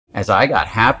as I got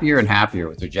happier and happier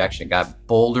with rejection, got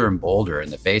bolder and bolder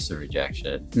in the face of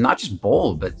rejection, not just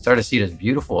bold, but started to see it as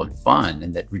beautiful and fun,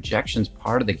 and that rejection's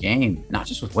part of the game, not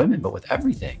just with women, but with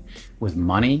everything, with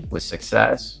money, with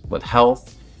success, with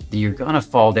health, that you're gonna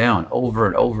fall down over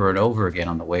and over and over again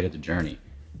on the way to the journey.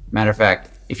 Matter of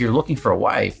fact, if you're looking for a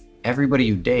wife, everybody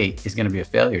you date is gonna be a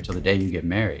failure till the day you get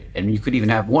married. And you could even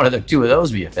have one of the two of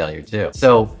those be a failure too.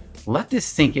 So let this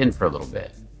sink in for a little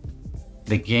bit.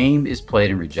 The game is played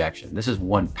in rejection. This is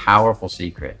one powerful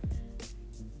secret.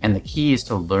 And the key is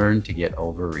to learn to get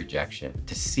over rejection.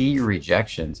 To see your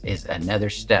rejections is another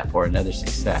step or another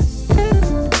success.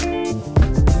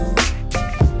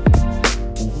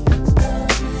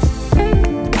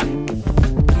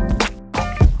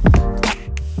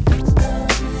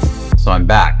 So I'm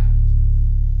back.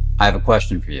 I have a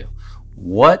question for you.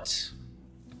 What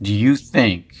do you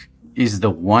think is the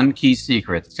one key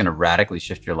secret that's going to radically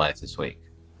shift your life this week?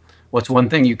 What's one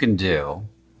thing you can do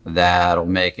that'll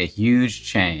make a huge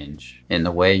change in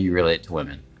the way you relate to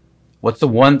women? What's the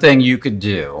one thing you could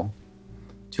do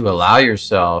to allow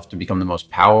yourself to become the most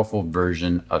powerful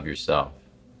version of yourself?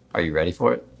 Are you ready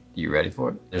for it? Are you ready for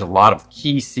it? There's a lot of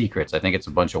key secrets. I think it's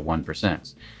a bunch of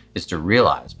 1%. Is to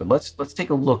realize, but let's take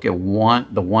a look at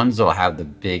the ones that'll have the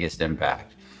biggest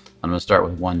impact. I'm going to start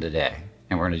with one today,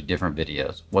 and we're going to do different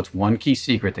videos. What's one key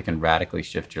secret that can radically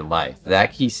shift your life?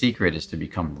 That key secret is to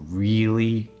become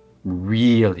really,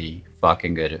 really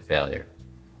fucking good at failure.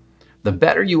 The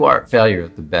better you are at failure,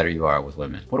 the better you are with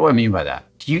women. What do I mean by that?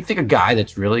 Do you think a guy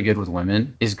that's really good with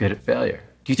women is good at failure?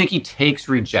 Do you think he takes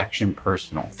rejection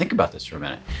personal? Think about this for a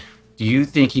minute. Do you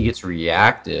think he gets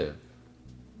reactive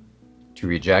to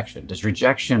rejection? Does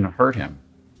rejection hurt him?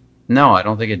 No, I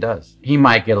don't think it does. He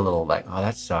might get a little like, oh,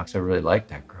 that sucks. I really like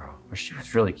that girl. Or she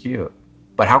was really cute.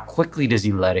 But how quickly does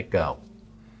he let it go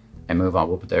and move on?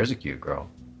 Well, but there's a cute girl.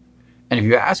 And if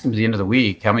you ask him at the end of the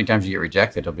week, how many times you get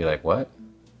rejected, he'll be like, what?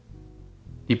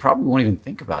 He probably won't even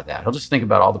think about that. He'll just think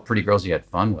about all the pretty girls he had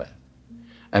fun with.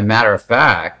 As a matter of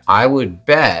fact, I would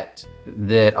bet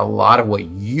that a lot of what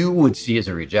you would see as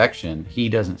a rejection, he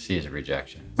doesn't see as a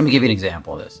rejection. Let me give you an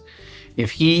example of this. If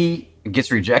he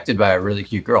gets rejected by a really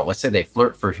cute girl, let's say they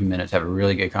flirt for a few minutes, have a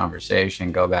really good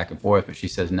conversation, go back and forth, but she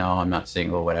says, no, I'm not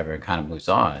single, whatever, and kind of moves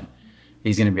on.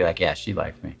 He's going to be like, yeah, she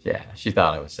liked me. Yeah, she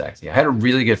thought I was sexy. I had a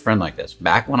really good friend like this.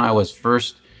 Back when I was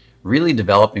first really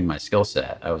developing my skill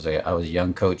set, I was a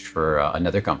young coach for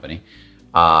another company.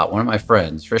 One of my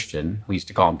friends, Christian, we used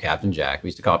to call him Captain Jack. We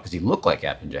used to call him because he looked like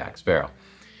Captain Jack Sparrow.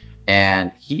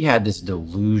 And he had this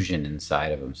delusion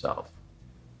inside of himself.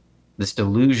 This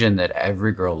delusion that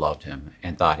every girl loved him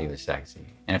and thought he was sexy.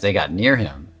 And if they got near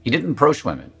him, he didn't approach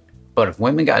women, but if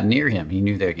women got near him, he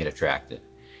knew they would get attracted.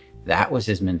 That was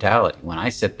his mentality. When I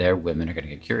sit there, women are going to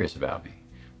get curious about me.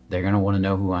 They're going to want to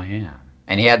know who I am.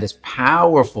 And he had this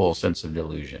powerful sense of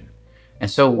delusion. And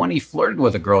so when he flirted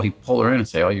with a girl, he'd pull her in and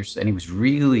say, oh, and he was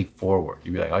really forward.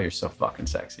 He'd be like, oh, you're so fucking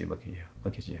sexy. Look at you.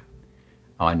 Look at you.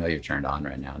 Oh, I know you're turned on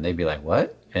right now. And they'd be like,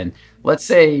 what? And let's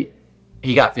say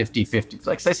he got 50-50.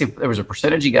 Like, say there was a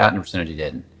percentage he got and a percentage he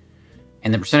didn't.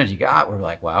 And the percentage he got, we're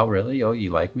like, wow, really? Oh, you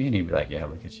like me? And he'd be like, yeah,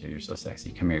 look at you. You're so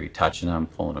sexy. Come here, be touching them,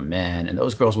 pulling them in. And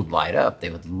those girls would light up.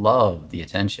 They would love the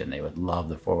attention. They would love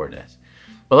the forwardness.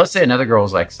 But let's say another girl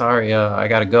was like, sorry, I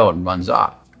got to go, and runs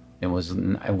off. It was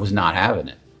not having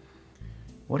it.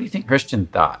 What do you think Christian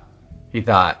thought? He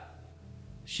thought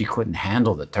she couldn't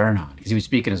handle the turn on, because he was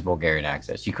speaking his Bulgarian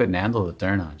accent. She couldn't handle the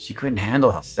turn on. She couldn't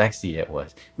handle how sexy it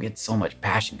was. We had so much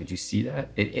passion. Could you see that?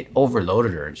 It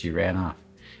overloaded her and she ran off.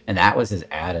 And that was his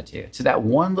attitude. So that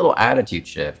one little attitude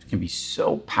shift can be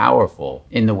so powerful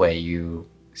in the way you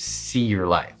see your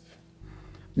life.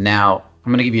 Now,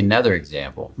 I'm going to give you another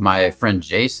example. My friend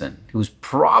Jason, who's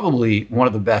probably one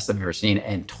of the best I've ever seen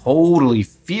and totally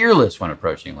fearless when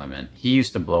approaching women, he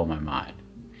used to blow my mind.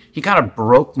 He kind of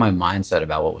broke my mindset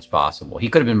about what was possible. He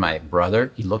could have been my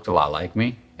brother. He looked a lot like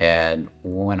me. And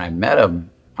when I met him,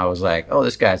 I was like, oh,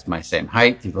 this guy's my same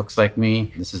height. He looks like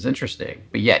me. This is interesting.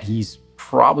 But yet he's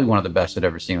probably one of the best I'd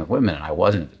ever seen with women, and I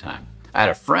wasn't at the time. I had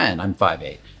a friend, I'm 5'8".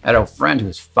 I had a friend who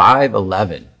was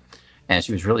 5'11", and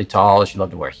she was really tall. She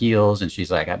loved to wear heels, and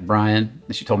she's like, Brian,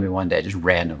 and she told me one day, just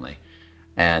randomly,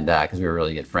 and because we were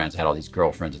really good friends, I had all these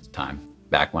girlfriends at the time,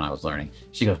 back when I was learning.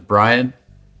 She goes, Brian,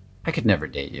 I could never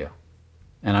date you.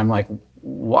 And I'm like,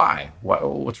 why?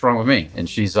 What's wrong with me? And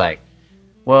she's like,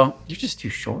 well, you're just too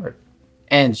short.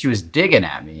 And she was digging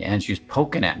at me and she was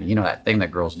poking at me. You know, that thing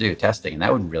that girls do, testing. And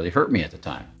that would really hurt me at the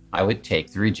time. I would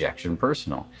take the rejection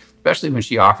personal, especially when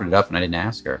she offered it up and I didn't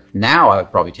ask her. Now I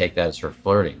would probably take that as her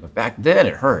flirting, but back then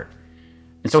it hurt.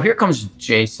 And so here comes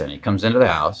Jason. He comes into the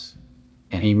house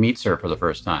and he meets her for the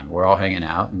first time. We're all hanging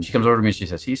out, and she comes over to me and she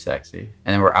says, he's sexy.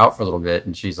 And then we're out for a little bit,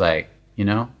 and she's like, you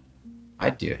know,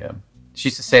 I'd do him. She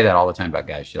used to say that all the time about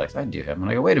guys she likes. I'd do him. And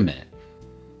I go, wait a minute.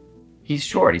 He's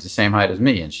short. He's the same height as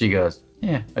me. And she goes,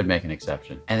 yeah, I'd make an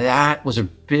exception. And that was a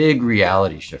big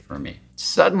reality shift for me.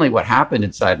 Suddenly what happened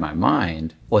inside my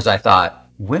mind was I thought,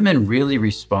 women really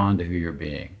respond to who you're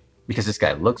being. Because this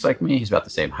guy looks like me. He's about the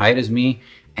same height as me.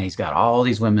 And he's got all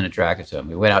these women attracted to him.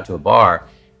 We went out to a bar,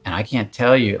 and I can't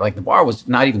tell you, like, the bar was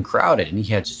not even crowded. And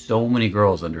he had so many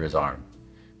girls under his arm.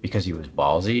 Because he was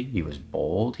ballsy, he was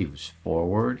bold, he was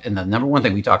forward. And the number one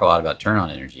thing, we talk a lot about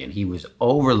turn-on energy, and he was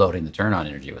overloading the turn-on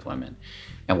energy with women.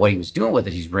 And what he was doing with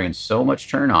it, he's bringing so much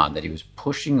turn-on that he was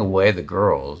pushing away the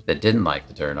girls that didn't like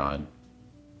the turn-on,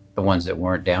 the ones that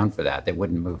weren't down for that, that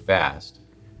wouldn't move fast.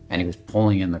 And he was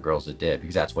pulling in the girls that did,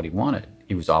 because that's what he wanted.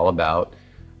 He was all about,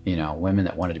 you know, women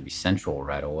that wanted to be sensual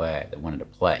right away, that wanted to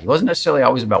play. He wasn't necessarily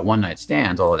always about one-night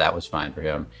stands, although that was fine for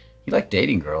him. He liked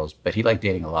dating girls, but he liked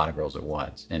dating a lot of girls at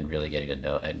once and really getting to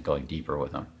know and going deeper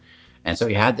with them. And so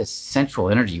he had this sensual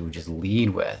energy he would just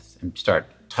lead with and start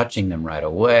touching them right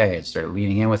away and start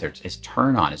leaning in with her. His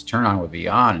turn on would be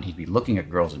on, and he'd be looking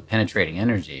at girls and penetrating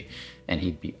energy, and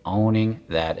he'd be owning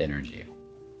that energy.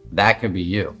 That could be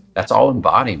you. That's all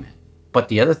embodiment. But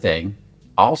the other thing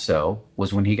also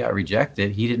was when he got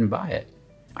rejected, he didn't buy it.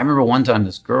 I remember one time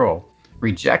this girl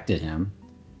rejected him.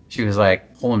 She was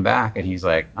like pulling back, and he's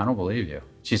like, I don't believe you.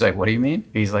 She's like, what do you mean?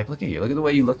 He's like, look at you. Look at the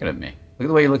way you're looking at me. Look at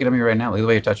the way you're looking at me right now. Look at the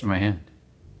way you're touching my hand.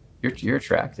 You're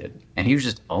attracted. And he was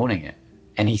just owning it.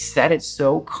 And he said it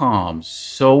so calm,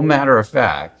 so matter of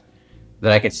fact,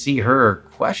 that I could see her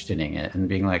questioning it and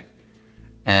being like,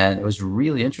 and it was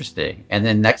really interesting. And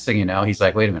then next thing you know, he's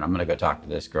like, wait a minute, I'm going to go talk to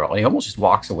this girl. And he almost just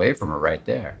walks away from her right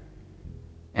there.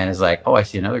 And is like, oh, I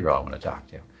see another girl I want to talk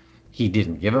to. He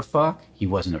didn't give a fuck. He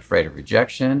wasn't afraid of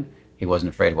rejection. He wasn't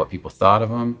afraid of what people thought of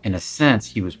him. In a sense,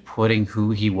 he was putting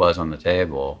who he was on the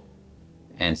table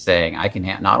and saying, I can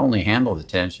not only handle the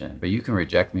tension, but you can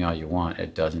reject me all you want.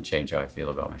 It doesn't change how I feel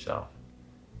about myself.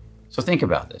 So think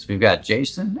about this. We've got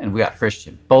Jason and we got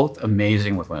Christian, both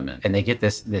amazing with women. And they get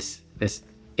this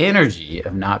energy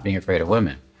of not being afraid of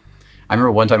women. I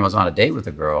remember one time I was on a date with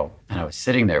a girl, and I was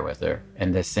sitting there with her,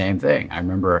 and the same thing. I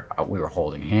remember we were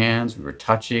holding hands, we were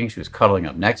touching, she was cuddling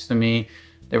up next to me.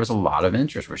 There was a lot of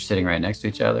interest. We're sitting right next to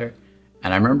each other.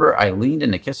 And I remember I leaned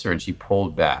in to kiss her, and she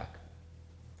pulled back.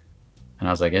 And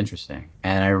I was like, interesting.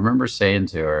 And I remember saying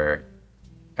to her,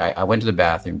 I went to the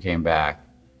bathroom, came back,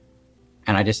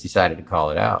 and I just decided to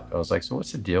call it out. I was like, so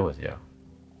what's the deal with you?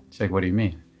 She's like, what do you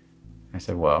mean? I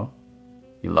said, well,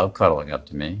 you love cuddling up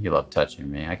to me. You love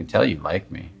touching me. I can tell you like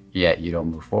me, yet you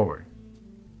don't move forward.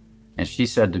 And she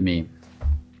said to me,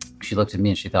 she looked at me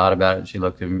and she thought about it, and she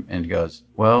looked at me and goes,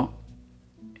 well,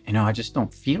 you know, I just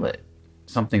don't feel it.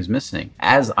 Something's missing.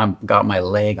 As I'm got my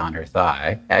leg on her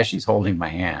thigh, as she's holding my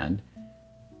hand,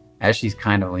 as she's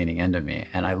kind of leaning into me,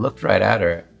 and I looked right at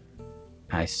her,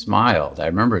 and I smiled. I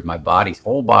remember my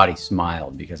whole body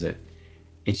smiled, because it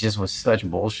just was such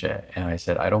bullshit. And I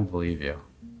said, I don't believe you.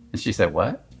 And she said,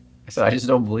 what? I said, I just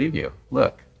don't believe you.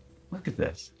 Look at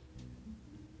this.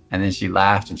 And then she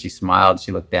laughed and she smiled.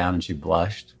 She looked down and she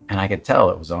blushed. And I could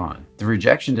tell it was on. The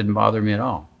rejection didn't bother me at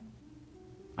all.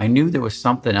 I knew there was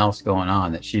something else going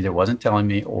on that she either wasn't telling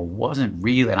me or wasn't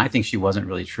really, and I think she wasn't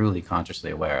really truly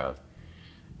consciously aware of.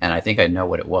 And I think I know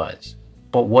what it was.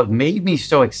 But what made me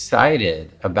so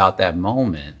excited about that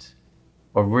moment,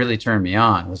 what really turned me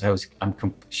on, was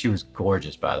she was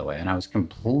gorgeous, by the way, and I was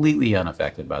completely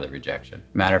unaffected by the rejection.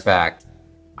 Matter of fact,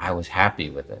 I was happy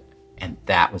with it. And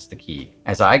that was the key.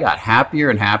 As I got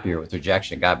happier and happier with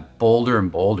rejection, got bolder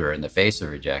and bolder in the face of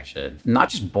rejection, not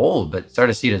just bold, but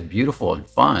started to see it as beautiful and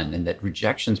fun, and that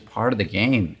rejection's part of the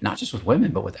game, not just with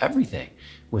women, but with everything,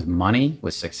 with money,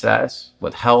 with success,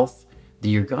 with health, that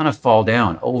you're gonna fall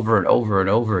down over and over and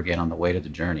over again on the way to the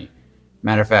journey.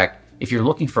 Matter of fact, if you're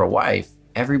looking for a wife,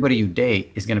 everybody you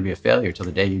date is going to be a failure till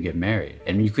the day you get married.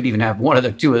 And you could even have one of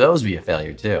the two of those be a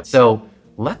failure too. So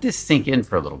let this sink in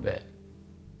for a little bit.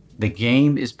 The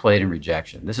game is played in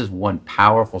rejection. This is one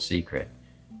powerful secret.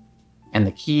 And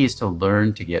the key is to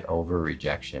learn to get over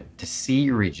rejection. To see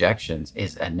your rejections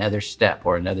is another step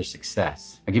or another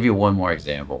success. I'll give you one more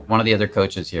example. One of the other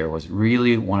coaches here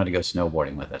really wanted to go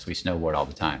snowboarding with us. We snowboard all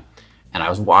the time. And I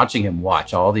was watching him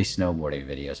watch all these snowboarding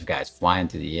videos of guys flying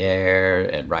through the air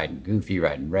and riding goofy,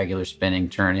 riding regular, spinning,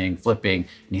 turning, flipping.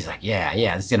 And he's like, yeah,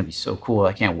 this is gonna be so cool.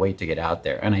 I can't wait to get out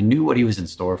there. And I knew what he was in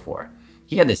store for.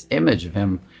 He had this image of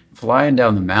him flying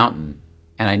down the mountain.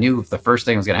 And I knew if the first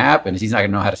thing was gonna happen is he's not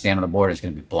gonna know how to stand on the board. It's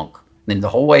gonna be plunk. And then the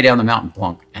whole way down the mountain,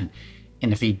 plunk. And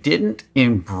And if he didn't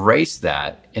embrace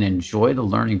that and enjoy the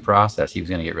learning process, he was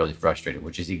going to get really frustrated,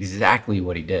 which is exactly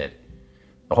what he did.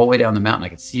 The whole way down the mountain, I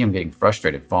could see him getting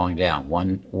frustrated, falling down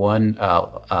one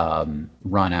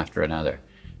run after another,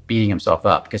 beating himself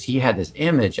up because he had this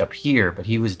image up here, but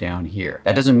he was down here.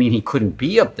 That doesn't mean he couldn't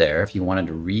be up there if he wanted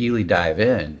to really dive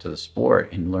into the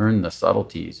sport and learn the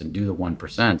subtleties and do the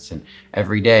 1% and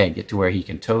every day get to where he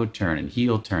can toe turn and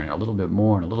heel turn a little bit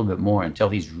more and a little bit more until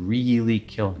he's really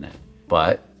killing it.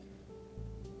 But,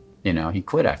 you know, he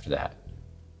quit after that.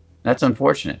 That's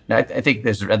unfortunate. I think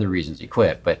there's other reasons he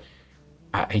quit, but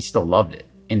he still loved it.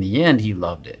 In the end, he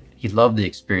loved it. He loved the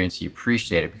experience. He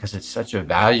appreciated it because it's such a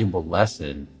valuable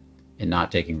lesson in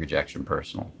not taking rejection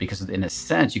personal. Because in a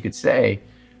sense, you could say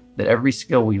that every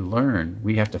skill we learn,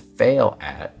 we have to fail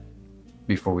at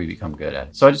before we become good at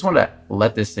it. So I just want to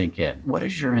let this sink in. What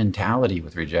is your mentality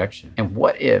with rejection? And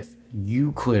what if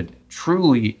you could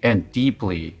truly and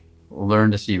deeply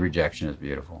learn to see rejection as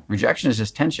beautiful? Rejection is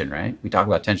just tension, right? We talk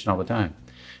about tension all the time.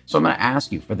 So I'm going to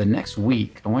ask you for the next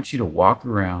week, I want you to walk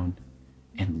around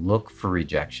and look for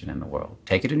rejection in the world.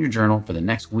 Take it in your journal for the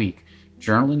next week.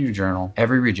 Journal in your journal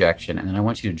every rejection, and then I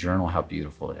want you to journal how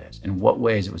beautiful it is. In what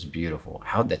ways it was beautiful.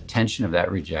 How the tension of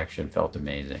that rejection felt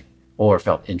amazing or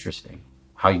felt interesting.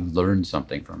 How you learned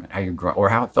something from it. How you're growing, or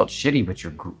how it felt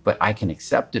shitty, but I can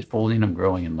accept it fully and I'm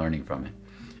growing and learning from it.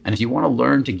 And if you want to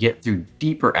learn to get through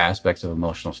deeper aspects of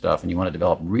emotional stuff and you want to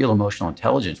develop real emotional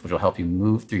intelligence, which will help you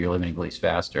move through your limiting beliefs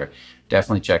faster,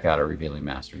 definitely check out our Revealing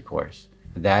Mastery course.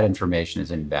 That information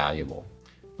is invaluable.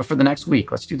 But for the next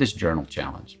week, let's do this journal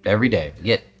challenge. Every day,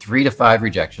 get 3 to 5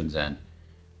 rejections in.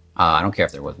 I don't care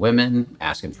if they're with women,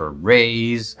 asking for a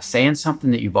raise, saying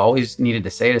something that you've always needed to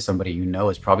say to somebody you know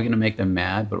is probably going to make them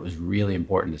mad, but it was really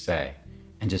important to say.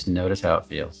 And just notice how it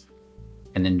feels.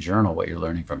 And then journal what you're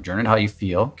learning from. Journal how you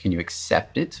feel. Can you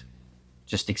accept it?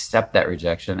 Just accept that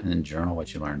rejection and then journal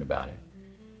what you learned about it.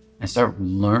 And start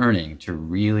learning to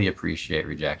really appreciate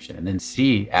rejection. And then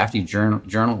see, after you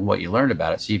journal what you learned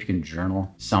about it, see if you can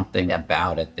journal something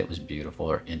about it that was beautiful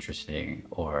or interesting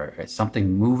or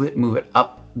something, move it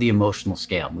up the emotional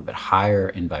scale, move it higher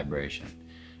in vibration.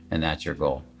 And that's your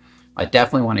goal. I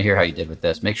definitely want to hear how you did with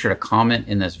this. Make sure to comment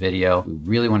in this video. We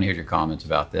really want to hear your comments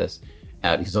about this.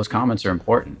 Because those comments are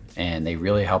important and they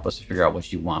really help us to figure out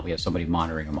what you want. We have somebody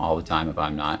monitoring them all the time if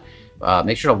I'm not.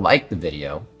 Make sure to like the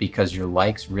video because your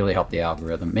likes really help the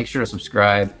algorithm. Make sure to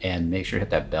subscribe and make sure to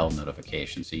hit that bell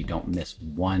notification so you don't miss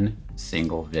one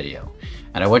single video.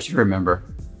 And I want you to remember,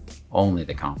 only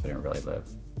the confident really live.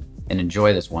 And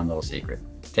enjoy this one little secret.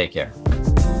 Take care.